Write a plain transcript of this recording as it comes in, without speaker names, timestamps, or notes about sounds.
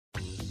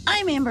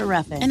I'm Amber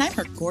Ruffin. And I'm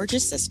her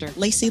gorgeous sister,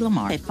 Lacey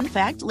Lamar. Okay, fun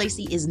fact,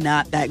 Lacey is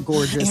not that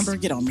gorgeous. Amber,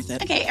 get on with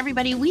it. Okay,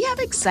 everybody, we have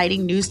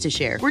exciting news to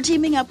share. We're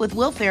teaming up with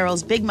Will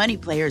Ferrell's Big Money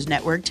Players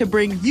Network to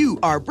bring you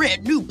our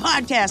brand new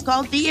podcast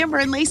called The Amber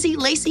and Lacey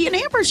and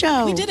Amber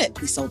Show. We did it.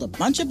 We sold a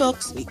bunch of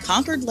books, we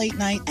conquered late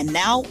night, and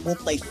now we'll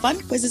play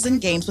fun quizzes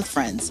and games with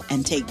friends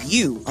and take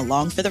you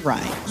along for the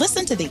ride.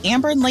 Listen to The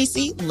Amber and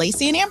Lacey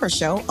and Amber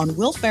Show on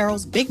Will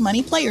Ferrell's Big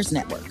Money Players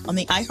Network on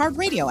the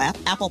iHeartRadio app,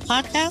 Apple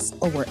Podcasts,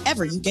 or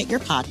wherever you get your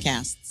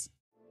podcasts.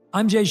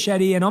 I'm Jay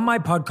Shetty, and on my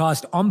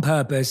podcast, On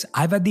Purpose,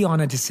 I've had the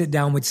honor to sit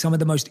down with some of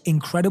the most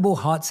incredible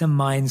hearts and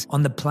minds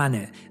on the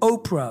planet.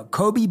 Oprah,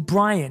 Kobe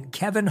Bryant,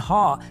 Kevin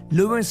Hart,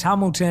 Lewis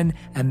Hamilton,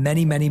 and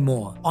many, many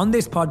more. On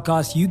this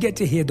podcast, you get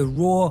to hear the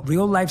raw,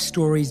 real-life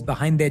stories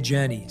behind their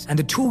journeys and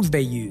the tools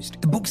they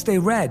used, the books they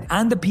read,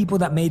 and the people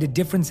that made a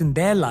difference in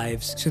their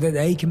lives so that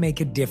they can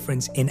make a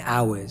difference in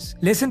ours.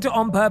 Listen to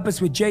On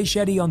Purpose with Jay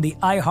Shetty on the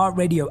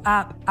iHeartRadio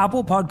app,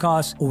 Apple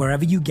Podcasts, or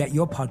wherever you get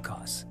your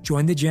podcasts.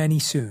 Join the journey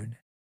soon.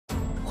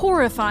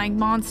 Horrifying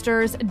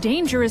monsters,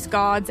 dangerous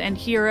gods and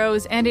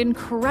heroes, and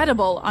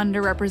incredible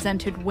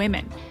underrepresented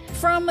women.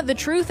 From the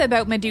truth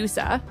about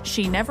Medusa,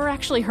 she never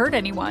actually hurt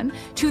anyone,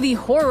 to the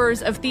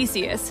horrors of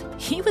Theseus,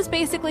 he was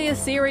basically a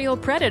serial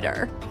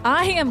predator.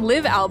 I am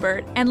Liv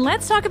Albert, and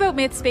Let's Talk About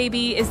Myths,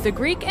 Baby is the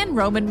Greek and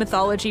Roman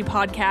mythology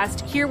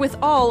podcast here with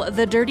all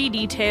the dirty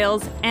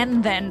details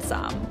and then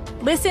some.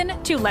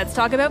 Listen to Let's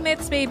Talk About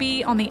Myths,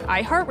 Baby on the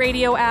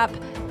iHeartRadio app,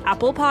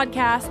 Apple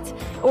Podcasts,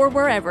 or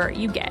wherever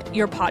you get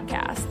your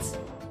podcasts.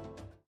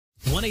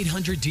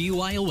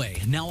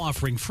 1-800-DUI-AWAY, now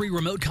offering free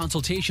remote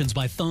consultations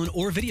by phone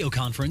or video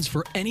conference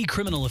for any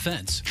criminal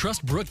offense.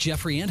 Trust Brooke,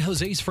 Jeffrey, and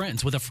Jose's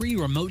friends with a free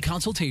remote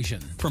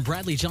consultation. From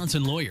Bradley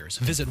Johnson Lawyers,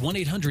 visit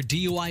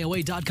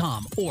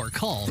 1-800-DUI-AWAY.com or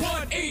call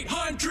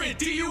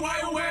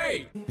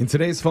 1-800-DUI-AWAY. In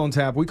today's phone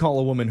tap, we call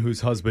a woman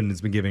whose husband has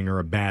been giving her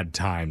a bad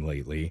time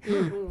lately.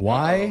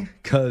 Why?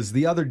 Because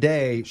the other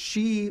day,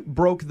 she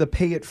broke the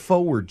pay it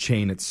forward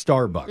chain at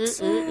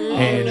Starbucks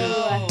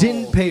and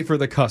didn't pay for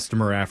the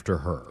customer after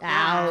her.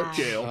 Ouch.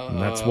 And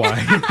that's why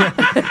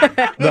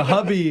the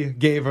hubby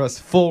gave us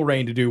full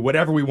reign to do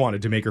whatever we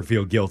wanted to make her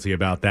feel guilty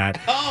about that.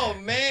 Oh,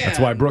 man. That's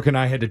why Brooke and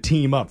I had to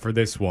team up for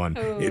this one.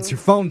 It's your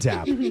phone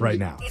tap right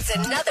now. It's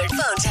another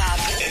phone tap.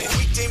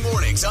 Weekday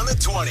mornings on the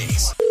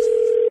 20s.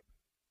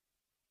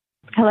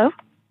 Hello?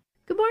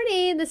 Good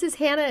morning. This is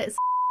Hannah at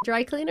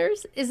Dry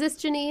Cleaners. Is this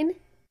Janine?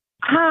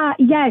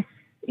 Yes.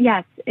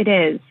 Yes, it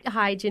is.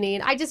 Hi,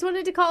 Janine. I just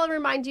wanted to call and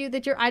remind you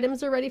that your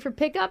items are ready for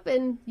pickup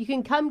and you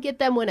can come get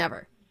them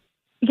whenever.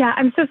 Yeah,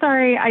 I'm so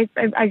sorry. I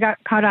got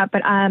caught up,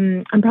 but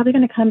I'm probably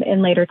going to come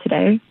in later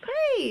today.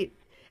 Great.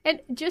 And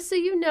just so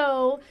you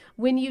know,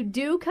 when you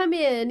do come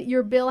in,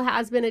 your bill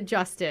has been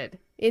adjusted.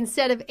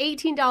 Instead of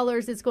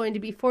 $18, it's going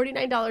to be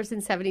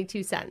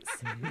 $49.72.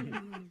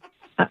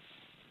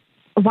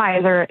 Why?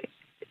 Is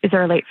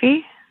there a late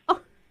fee?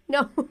 Oh,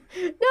 no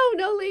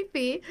late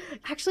fee.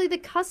 Actually, the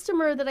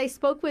customer that I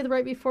spoke with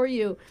right before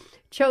you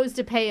chose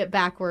to pay it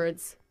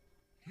backwards.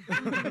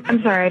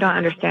 I'm sorry, I don't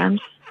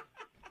understand.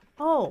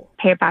 Oh.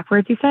 Pay it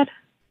backwards, you said?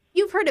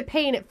 You've heard of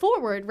paying it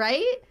forward,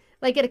 right?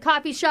 Like at a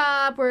coffee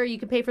shop where you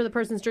can pay for the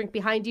person's drink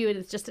behind you and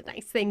it's just a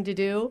nice thing to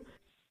do.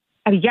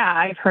 Yeah,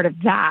 I've heard of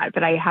that,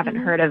 but I haven't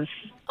heard of...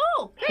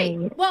 Oh,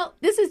 great. Well,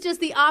 this is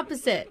just the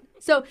opposite.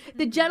 So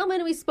the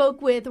gentleman we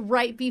spoke with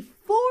right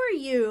before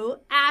you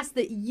asked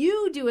that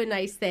you do a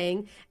nice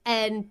thing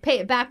and pay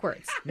it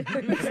backwards.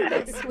 Isn't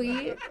that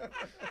sweet?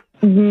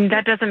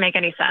 That doesn't make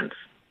any sense.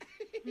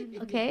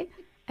 Okay.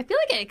 I feel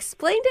like I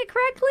explained it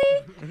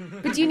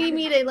correctly, but do you need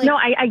me to No,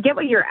 I get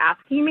what you're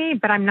asking me,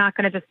 but I'm not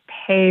going to just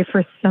pay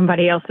for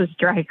somebody else's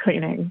dry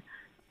cleaning.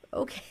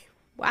 Okay.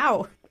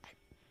 Wow.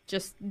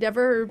 Just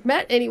never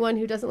met anyone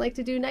who doesn't like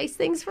to do nice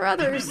things for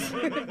others.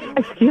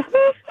 Excuse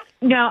me?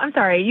 No, I'm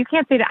sorry. You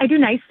can't say that. I do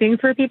nice things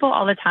for people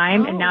all the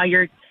time, and now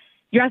you're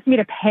asking me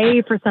to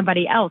pay for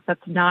somebody else.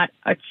 That's not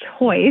a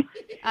choice.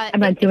 I'm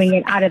not doing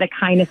it out of the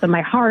kindness of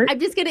my heart. I'm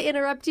just going to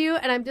interrupt you,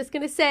 and I'm just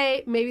going to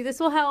say, maybe this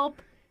will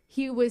help.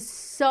 He was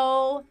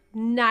so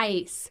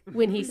nice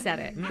when he said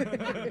it.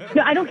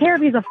 No, I don't care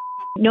if he's a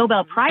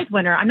Nobel Prize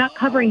winner. I'm not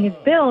covering his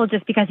bill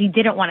just because he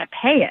didn't want to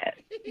pay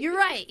it. You're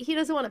right. He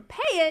doesn't want to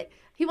pay it.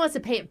 He wants to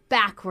pay it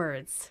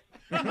backwards.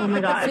 Oh,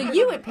 my God. So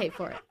you would pay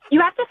for it.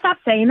 You have to stop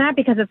saying that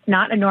because it's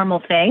not a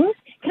normal thing.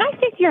 Can I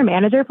speak to your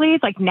manager,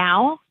 please? Like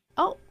now?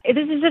 Oh.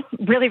 This is just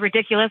really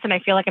ridiculous, and I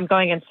feel like I'm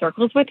going in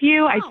circles with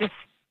you.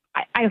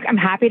 I'm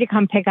happy to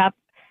come pick up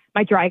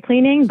my dry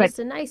cleaning, but it's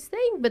a nice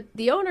thing, but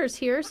the owner's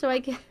here, so I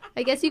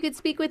guess you could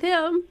speak with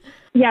him.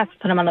 Yes,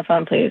 put him on the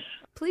phone, please.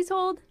 Please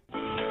hold.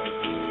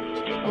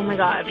 Oh, my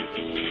God.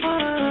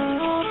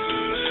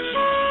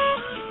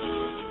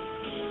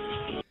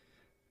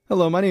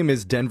 Hello, my name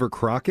is Denver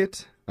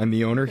Crockett. I'm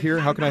the owner here.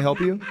 How can I help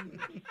you?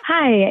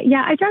 Hi.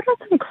 Yeah, I dropped off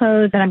some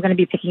clothes that I'm going to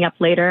be picking up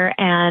later,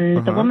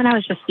 and the woman I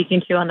was just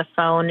speaking to on the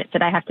phone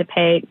said I have to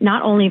pay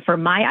not only for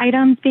my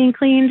items being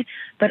cleaned,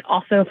 but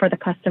also for the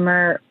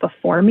customer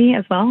before me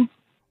as well.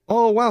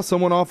 Oh, wow.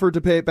 Someone offered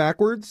to pay it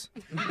backwards?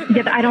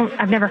 Yeah,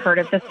 I've never heard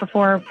of this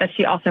before, but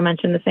she also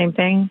mentioned the same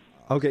thing.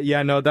 Okay,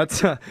 yeah, no,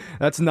 that's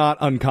not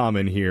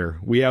uncommon here.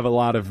 We have a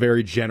lot of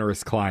very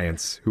generous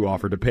clients who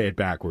offer to pay it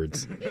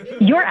backwards.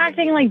 You're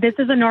acting like this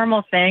is a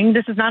normal thing.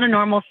 This is not a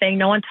normal thing.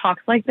 No one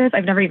talks like this.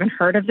 I've never even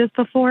heard of this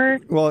before.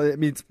 Well, I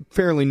mean, it's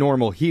fairly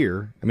normal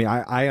here. I mean,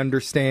 I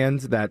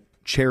understand that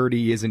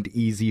charity isn't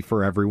easy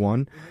for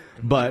everyone,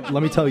 but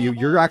let me tell you,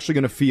 you're actually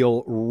going to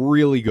feel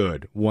really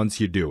good once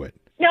you do it.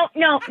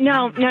 No.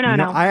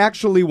 I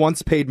actually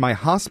once paid my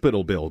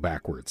hospital bill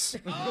backwards.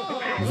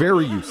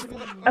 Very useful.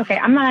 Okay,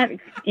 I'm not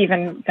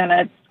even going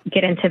to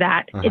get into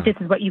that. If this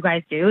is what you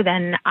guys do,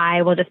 then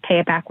I will just pay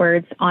it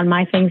backwards on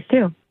my things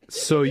too.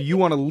 So you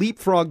want to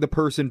leapfrog the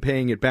person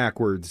paying it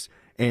backwards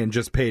and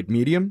just pay it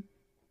medium?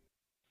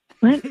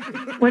 What?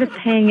 What is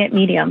paying it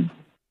medium?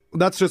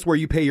 That's just where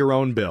you pay your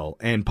own bill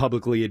and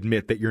publicly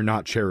admit that you're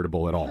not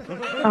charitable at all.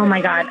 Oh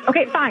my God.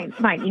 Okay, fine.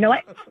 You know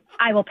what?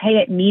 I will pay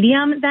it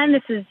medium then.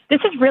 This is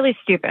really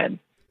stupid.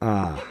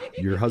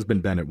 Your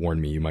husband Bennett warned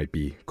me you might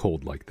be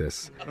cold like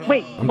this.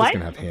 Wait, I'm what? just going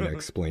to have Hannah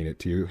explain it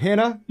to you.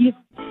 Hannah?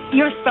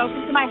 You're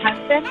spoken to my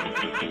husband?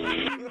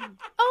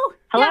 Oh,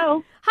 hello?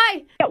 Yeah.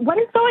 Hi. What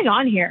is going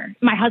on here?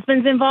 My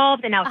husband's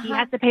involved, and now he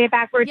has to pay it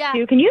backwards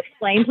too. Can you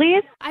explain,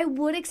 please? I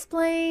would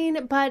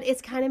explain, but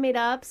it's kind of made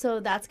up, so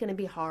that's going to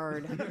be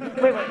hard.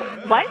 Wait,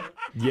 what?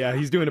 Yeah,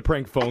 he's doing a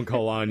prank phone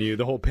call on you.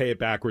 The whole pay it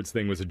backwards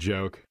thing was a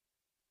joke.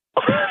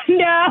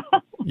 No.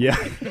 Yeah,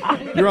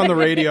 you're on the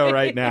radio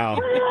right now.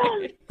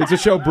 It's a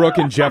show, Brooke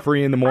and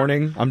Jeffrey in the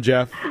morning. I'm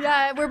Jeff.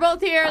 Yeah, we're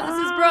both here. This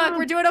is Brooke.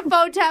 We're doing a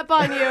phone tap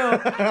on you.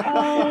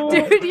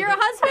 Dude, your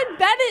husband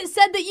Bennett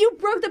said that you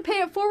broke the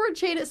pay it forward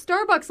chain at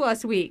Starbucks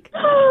last week.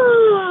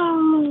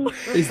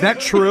 Is that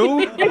true?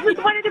 I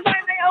just wanted to buy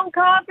my own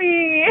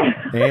coffee.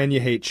 And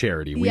you hate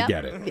charity. We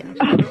get it.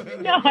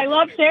 No, I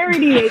love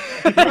charity.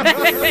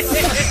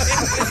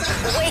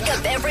 Wake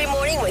up every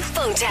morning with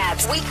phone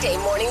taps. Weekday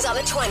mornings on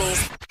the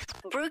 20s.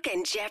 Brooke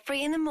and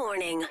Jeffrey in the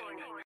morning.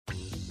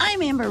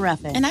 I'm Amber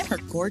Ruffin. And I'm her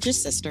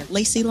gorgeous sister,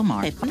 Lacey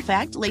Lamar. Okay, fun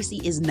fact, Lacey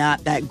is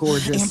not that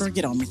gorgeous. Amber,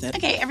 get on with it.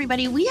 Okay,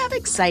 everybody, we have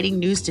exciting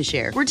news to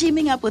share. We're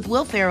teaming up with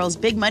Will Ferrell's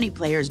Big Money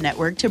Players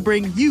Network to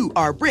bring you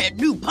our brand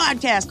new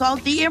podcast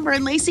called The Amber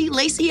and Lacey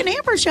and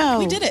Amber Show.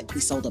 We did it.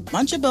 We sold a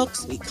bunch of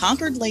books, we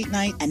conquered late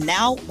night, and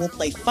now we'll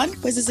play fun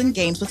quizzes and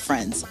games with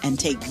friends and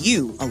take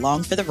you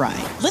along for the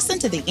ride. Listen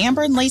to The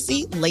Amber and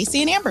Lacey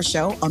and Amber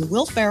Show on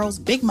Will Ferrell's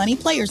Big Money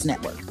Players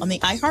Network on the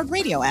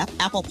iHeartRadio app,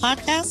 Apple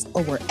Podcasts,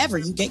 or wherever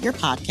you get your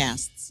podcasts.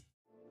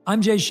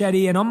 I'm Jay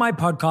Shetty, and on my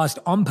podcast,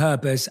 On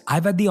Purpose,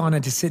 I've had the honor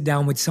to sit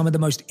down with some of the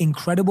most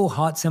incredible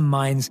hearts and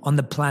minds on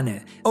the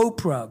planet.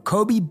 Oprah,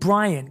 Kobe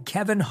Bryant,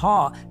 Kevin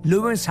Hart,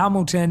 Lewis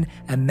Hamilton,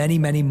 and many,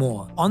 many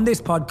more. On this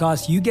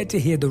podcast, you get to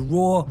hear the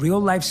raw,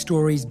 real-life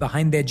stories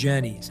behind their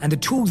journeys and the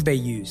tools they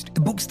used,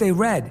 the books they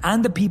read,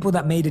 and the people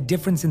that made a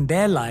difference in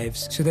their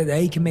lives so that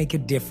they can make a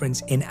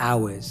difference in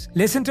ours.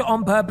 Listen to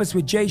On Purpose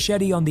with Jay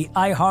Shetty on the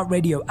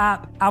iHeartRadio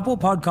app, Apple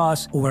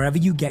Podcasts, or wherever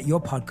you get your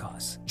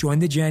podcasts. Join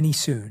the journey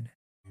soon.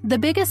 The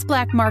biggest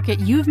black market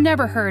you've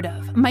never heard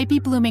of might be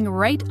blooming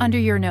right under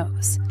your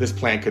nose. This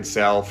plant could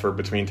sell for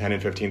between $10,000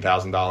 and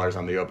 $15,000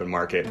 on the open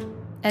market.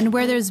 And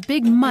where there's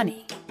big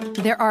money,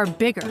 there are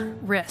bigger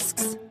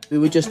risks. We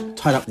were just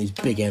tied up in these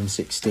big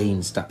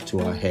M16 stuck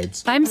to our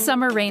heads. I'm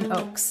Summer Rain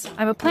Oaks.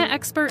 I'm a plant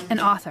expert and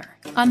author.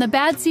 On the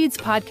Bad Seeds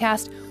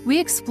podcast, we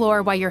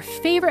explore why your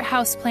favorite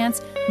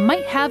houseplants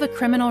might have a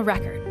criminal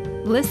record.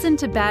 Listen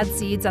to Bad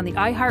Seeds on the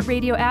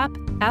iHeartRadio app,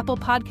 Apple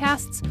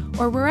Podcasts,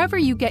 or wherever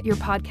you get your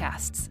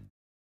podcasts.